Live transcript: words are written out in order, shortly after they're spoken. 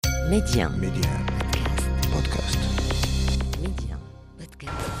ميديان بودكاست.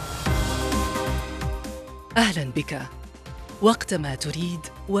 أهلا بك. وقتما تريد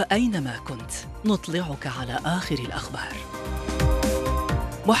وأينما كنت نطلعك على آخر الأخبار.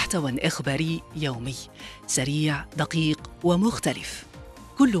 محتوى إخباري يومي سريع دقيق ومختلف،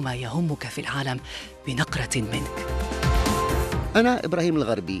 كل ما يهمك في العالم بنقرة منك. أنا إبراهيم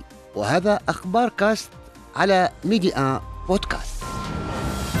الغربي، وهذا أخبار كاست على ميديان بودكاست.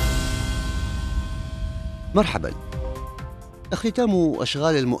 مرحبا. اختتام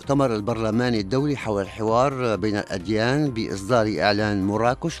أشغال المؤتمر البرلماني الدولي حول الحوار بين الأديان بإصدار إعلان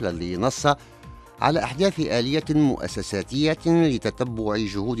مراكش الذي نص على إحداث آلية مؤسساتية لتتبع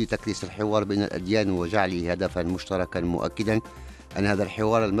جهود تكريس الحوار بين الأديان وجعله هدفا مشتركا، مؤكدا أن هذا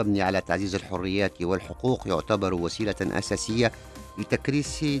الحوار المبني على تعزيز الحريات والحقوق يعتبر وسيلة أساسية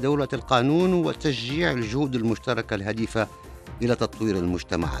لتكريس دولة القانون وتشجيع الجهود المشتركة الهادفة إلى تطوير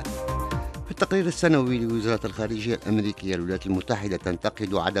المجتمعات. في التقرير السنوي لوزارة الخارجية الأمريكية، الولايات المتحدة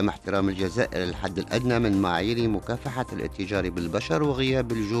تنتقد عدم احترام الجزائر الحد الأدنى من معايير مكافحة الاتجار بالبشر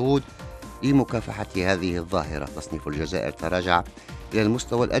وغياب الجهود لمكافحة هذه الظاهرة. تصنيف الجزائر تراجع إلى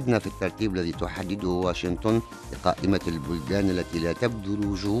المستوى الأدنى في الترتيب الذي تحدده واشنطن لقائمة البلدان التي لا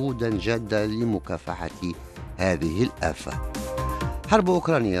تبذل جهودا جادة لمكافحة هذه الآفة. حرب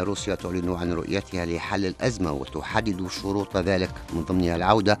أوكرانيا، روسيا تعلن عن رؤيتها لحل الأزمة وتحدد شروط ذلك، من ضمنها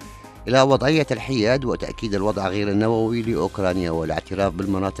العودة إلى وضعية الحياد وتأكيد الوضع غير النووي لأوكرانيا والاعتراف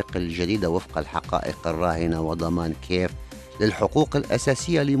بالمناطق الجديدة وفق الحقائق الراهنة وضمان كييف للحقوق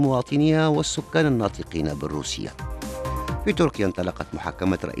الأساسية لمواطنيها والسكان الناطقين بالروسية. في تركيا انطلقت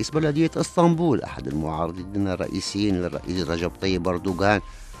محاكمة رئيس بلدية اسطنبول، أحد المعارضين الرئيسيين للرئيس رجب طيب أردوغان،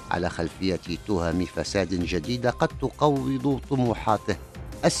 على خلفية تهم فساد جديدة قد تقوض طموحاته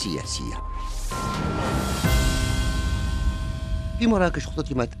السياسية. في مراكش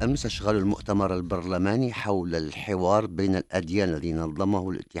اختتمت أمس أشغال المؤتمر البرلماني حول الحوار بين الأديان الذي نظمه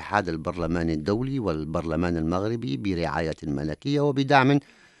الاتحاد البرلماني الدولي والبرلمان المغربي برعاية ملكية وبدعم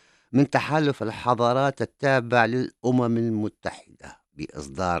من تحالف الحضارات التابع للأمم المتحدة،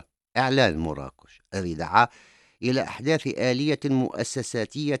 بإصدار إعلان مراكش الذي دعا إلى إحداث آلية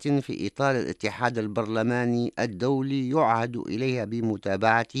مؤسساتية في إطار الاتحاد البرلماني الدولي يعهد إليها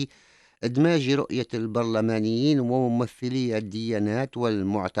بمتابعة إدماج رؤية البرلمانيين وممثلي الديانات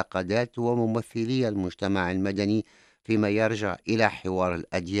والمعتقدات وممثلي المجتمع المدني فيما يرجع إلى حوار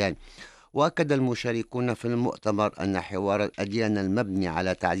الأديان. وأكد المشاركون في المؤتمر أن حوار الأديان المبني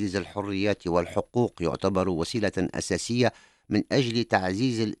على تعزيز الحريات والحقوق يعتبر وسيلة أساسية من أجل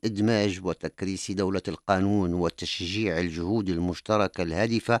تعزيز الإدماج وتكريس دولة القانون وتشجيع الجهود المشتركة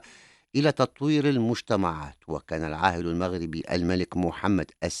الهادفة إلى تطوير المجتمعات. وكان العاهل المغربي الملك محمد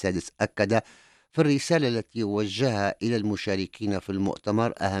السادس أكد في الرسالة التي وجهها إلى المشاركين في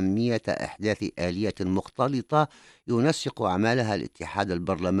المؤتمر أهمية إحداث آلية مختلطة ينسق أعمالها الاتحاد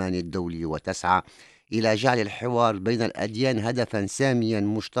البرلماني الدولي وتسعى إلى جعل الحوار بين الأديان هدفا ساميا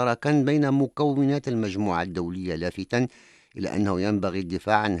مشتركا بين مكونات المجموعة الدولية، لافتا إلى أنه ينبغي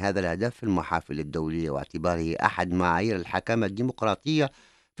الدفاع عن هذا الهدف في المحافل الدولية واعتباره أحد معايير الحكامة الديمقراطية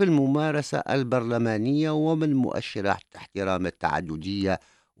في الممارسة البرلمانية ومن مؤشرات احترام التعددية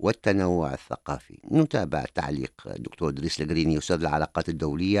والتنوع الثقافي. نتابع تعليق دكتور إدريس القريني، أستاذ العلاقات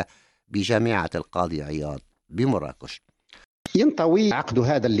الدولية بجامعة القاضي عياض بمراكش. ينطوي عقد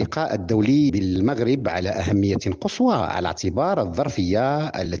هذا اللقاء الدولي بالمغرب على أهمية قصوى على اعتبار الظرفية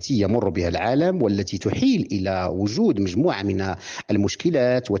التي يمر بها العالم والتي تحيل إلى وجود مجموعة من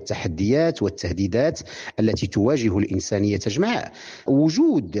المشكلات والتحديات والتهديدات التي تواجه الإنسانية تجمع.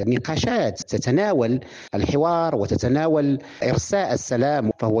 وجود نقاشات تتناول الحوار وتتناول إرساء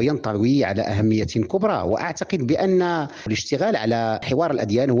السلام فهو ينطوي على أهمية كبرى. وأعتقد بأن الاشتغال على حوار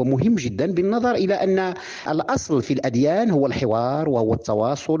الأديان هو مهم جدا، بالنظر إلى أن الأصل في الأديان هو الحوار وهو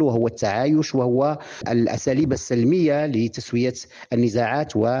التواصل وهو التعايش وهو الأساليب السلمية لتسوية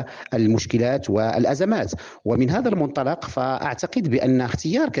النزاعات والمشكلات والأزمات. ومن هذا المنطلق فأعتقد بأن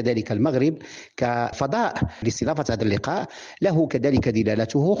اختيار كذلك المغرب كفضاء لاستضافة هذا اللقاء له كذلك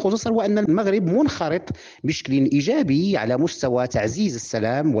دلالته، خصوصا وأن المغرب منخرط بشكل إيجابي على مستوى تعزيز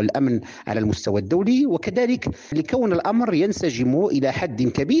السلام والأمن على المستوى الدولي، وكذلك لكون الأمر ينسجم إلى حد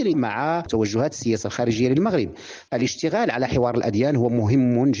كبير مع توجهات السياسة الخارجية للمغرب. الاشتغال على حوار الأديان هو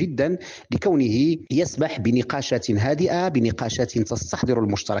مهم جدا لكونه يسمح بنقاشات هادئة، بنقاشات تستحضر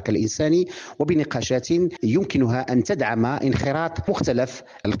المشترك الإنساني، وبنقاشات يمكنها أن تدعم انخراط مختلف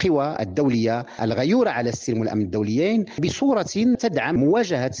القوى الدولية الغيورة على السلم والأمن الدوليين بصورة تدعم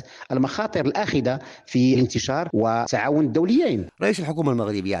مواجهة المخاطر الآخذة في الانتشار والتعاون الدوليين. رئيس الحكومة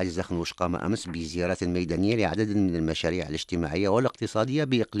المغربية عزيز زخنوش قام أمس بزيارات ميدانية لعدد من المشاريع الاجتماعية والاقتصادية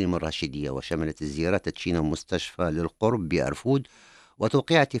بإقليم الراشدية، وشملت الزيارة تدشين مستشفى للقرب بأرفود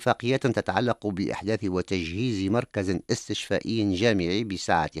وتوقيع اتفاقيات تتعلق بإحداث وتجهيز مركز استشفائي جامعي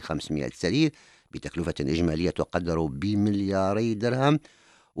بسعة 500 سرير بتكلفة إجمالية تقدر بملياري درهم،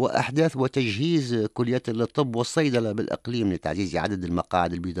 وأحداث وتجهيز كلية الطب والصيدلة بالإقليم لتعزيز عدد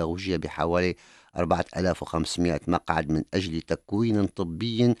المقاعد البيداغوجية بحوالي 4500 مقعد من أجل تكوين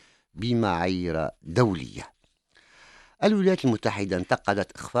طبي بمعايير دولية. الولايات المتحدة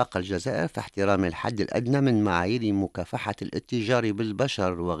انتقدت إخفاق الجزائر في احترام الحد الأدنى من معايير مكافحة الاتجار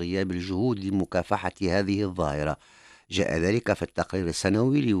بالبشر وغياب الجهود لمكافحة هذه الظاهرة. جاء ذلك في التقرير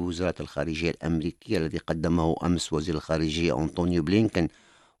السنوي لوزارة الخارجية الأمريكية الذي قدمه أمس وزير الخارجية أنطونيو بلينكن،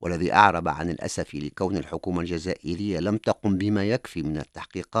 والذي أعرب عن الأسف لكون الحكومة الجزائرية لم تقم بما يكفي من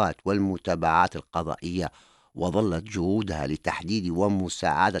التحقيقات والمتابعات القضائية، وظلت جهودها لتحديد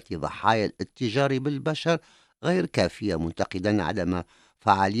ومساعدة ضحايا الاتجار بالبشر غير كافية، منتقدا عدم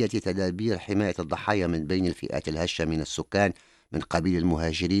فعالية تدابير حماية الضحايا من بين الفئات الهشة من السكان من قبيل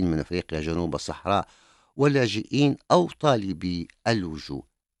المهاجرين من أفريقيا جنوب الصحراء واللاجئين أو طالبي اللجوء.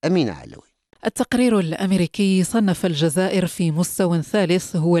 أمين علوي. التقرير الأمريكي صنف الجزائر في مستوى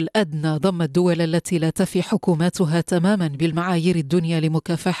ثالث هو الأدنى ضمن الدول التي لا تفي حكوماتها تماما بالمعايير الدنيا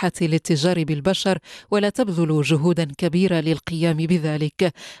لمكافحة الاتجار بالبشر ولا تبذل جهودا كبيرة للقيام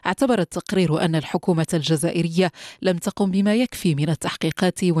بذلك. اعتبر التقرير أن الحكومة الجزائرية لم تقم بما يكفي من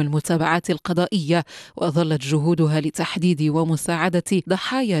التحقيقات والمتابعات القضائية، وظلت جهودها لتحديد ومساعدة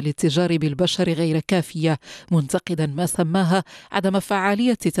ضحايا الاتجار بالبشر غير كافية، منتقدا ما سماها عدم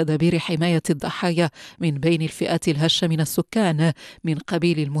فعالية تدابير حماية الضحايا من بين الفئات الهشة من السكان من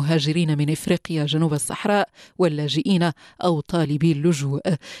قبيل المهاجرين من إفريقيا جنوب الصحراء واللاجئين أو طالبي اللجوء.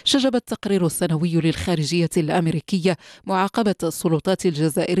 شجب التقرير السنوي للخارجية الأمريكية معاقبة السلطات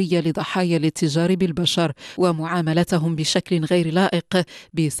الجزائرية لضحايا الاتجار بالبشر ومعاملتهم بشكل غير لائق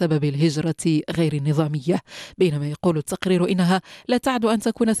بسبب الهجرة غير النظامية، بينما يقول التقرير إنها لا تعد أن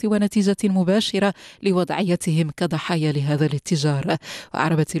تكون سوى نتيجة مباشرة لوضعيتهم كضحايا لهذا الاتجار.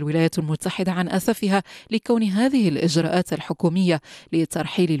 وأعربت الولايات المتحدة عن أسفها لكون هذه الإجراءات الحكومية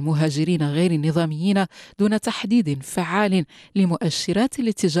لترحيل المهاجرين غير النظاميين دون تحديد فعال لمؤشرات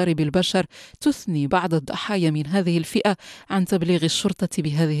الاتجار بالبشر تثني بعض الضحايا من هذه الفئة عن تبليغ الشرطة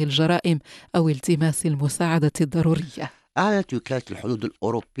بهذه الجرائم أو التماس المساعدة الضرورية. أعلنت وكالة الحدود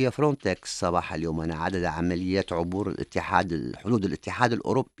الأوروبية فرونتكس صباح اليوم أن عدد عمليات عبور حدود الاتحاد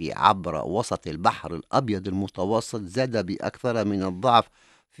الأوروبي عبر وسط البحر الأبيض المتوسط زاد بأكثر من الضعف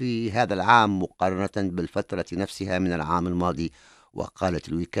في هذا العام مقارنة بالفترة نفسها من العام الماضي. وقالت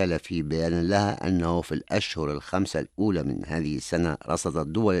الوكالة في بيان لها أنه في الأشهر الخمسة الأولى من هذه السنة رصدت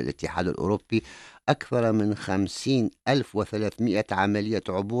دول الاتحاد الأوروبي أكثر من 50,300 عملية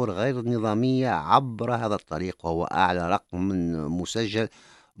عبور غير نظامية عبر هذا الطريق، وهو أعلى رقم مسجل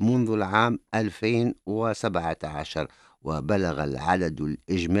منذ العام 2017. وبلغ العدد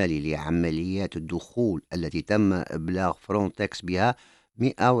الإجمالي لعمليات الدخول التي تم إبلاغ فرونتكس بها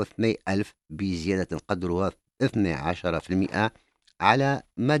 102,000 بزيادة قدرها 12% على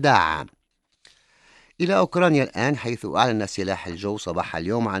مدى عام. إلى أوكرانيا الآن، حيث أعلن سلاح الجو صباح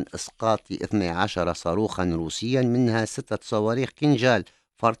اليوم عن إسقاط 12 صاروخا روسيا، منها 6 صواريخ كنجال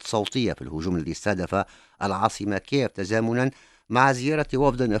فرد صوتية في الهجوم الذي استهدف العاصمة كييف، تزامنا مع زيارة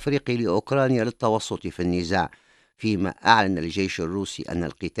وفد أفريقي لأوكرانيا للتوسط في النزاع. فيما أعلن الجيش الروسي أن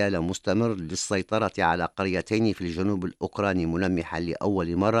القتال مستمر للسيطرة على قريتين في الجنوب الأوكراني، ملمحا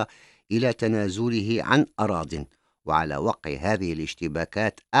لأول مرة إلى تنازله عن أراضٍ. وعلى وقع هذه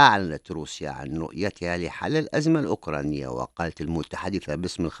الاشتباكات أعلنت روسيا عن رؤيتها لحل الأزمة الأوكرانية. وقالت المتحدثة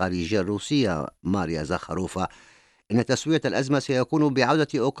باسم الخارجية الروسية ماريا زخروفا إن تسوية الأزمة سيكون بعودة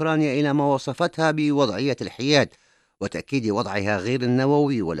أوكرانيا إلى ما وصفتها بوضعية الحياد، وتأكيد وضعها غير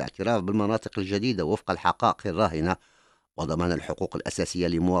النووي والاعتراف بالمناطق الجديدة وفق الحقائق الراهنة، وضمان الحقوق الأساسية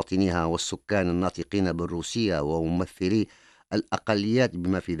لمواطنيها والسكان الناطقين بالروسية وممثلي الأقليات،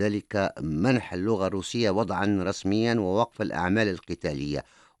 بما في ذلك منح اللغة الروسية وضعا رسميا ووقف الأعمال القتالية،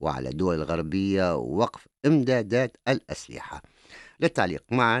 وعلى الدول الغربية وقف إمدادات الأسلحة. للتعليق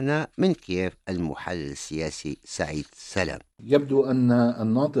معنا من كييف المحلل السياسي سعيد سلام. يبدو أن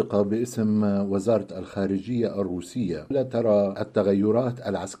الناطقة باسم وزارة الخارجية الروسية لا ترى التغيرات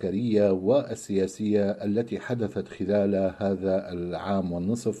العسكرية والسياسية التي حدثت خلال هذا العام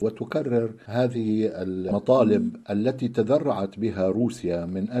والنصف، وتكرر هذه المطالب التي تذرعت بها روسيا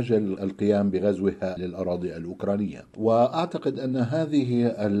من أجل القيام بغزوها للأراضي الأوكرانية. وأعتقد أن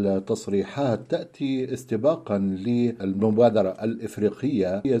هذه التصريحات تأتي استباقا للمبادرة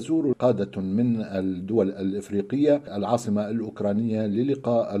الإفريقية. يزور قادة من الدول الإفريقية العاصمة الأوكرانية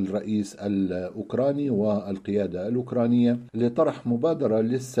للقاء الرئيس الأوكراني والقيادة الأوكرانية لطرح مبادرة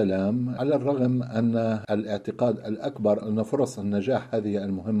للسلام، على الرغم أن الاعتقاد الأكبر أن فرص النجاح هذه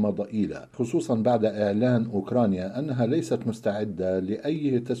المهمة ضئيلة، خصوصا بعد إعلان أوكرانيا أنها ليست مستعدة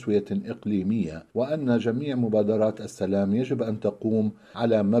لأي تسوية إقليمية، وأن جميع مبادرات السلام يجب أن تقوم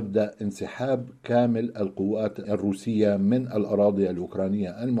على مبدأ انسحاب كامل القوات الروسية من الأراضي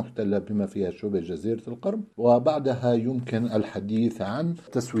الأوكرانية المحتلة بما فيها شبه جزيرة القرم، وبعدها يمكن الحديث عن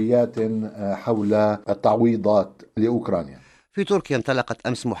تسويات حول التعويضات لأوكرانيا. في تركيا انطلقت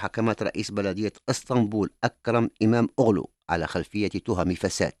أمس محاكمات رئيس بلدية اسطنبول أكرم إمام أغلو على خلفية تهم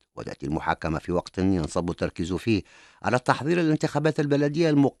فساد، وتأتي المحاكمة في وقت ينصب التركيز فيه على تحضير الانتخابات البلدية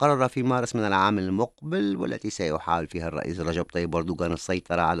المقررة في مارس من العام المقبل، والتي سيحاول فيها الرئيس رجب طيب أردوغان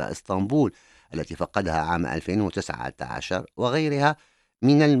السيطرة على اسطنبول التي فقدها عام 2019 وغيرها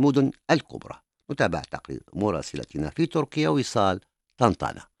من المدن الكبرى. نتابع تقرير مراسلتنا في تركيا وصال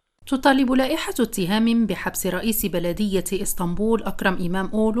طنطانة. تطالب لائحة اتهام بحبس رئيس بلدية اسطنبول أكرم إمام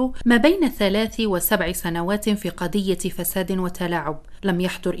أولو ما بين 3 و7 سنوات في قضية فساد وتلاعب. لم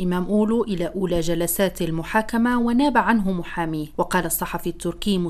يحضر إمام أولو إلى أولى جلسات المحاكمة وناب عنه محاميه. وقال الصحفي التركي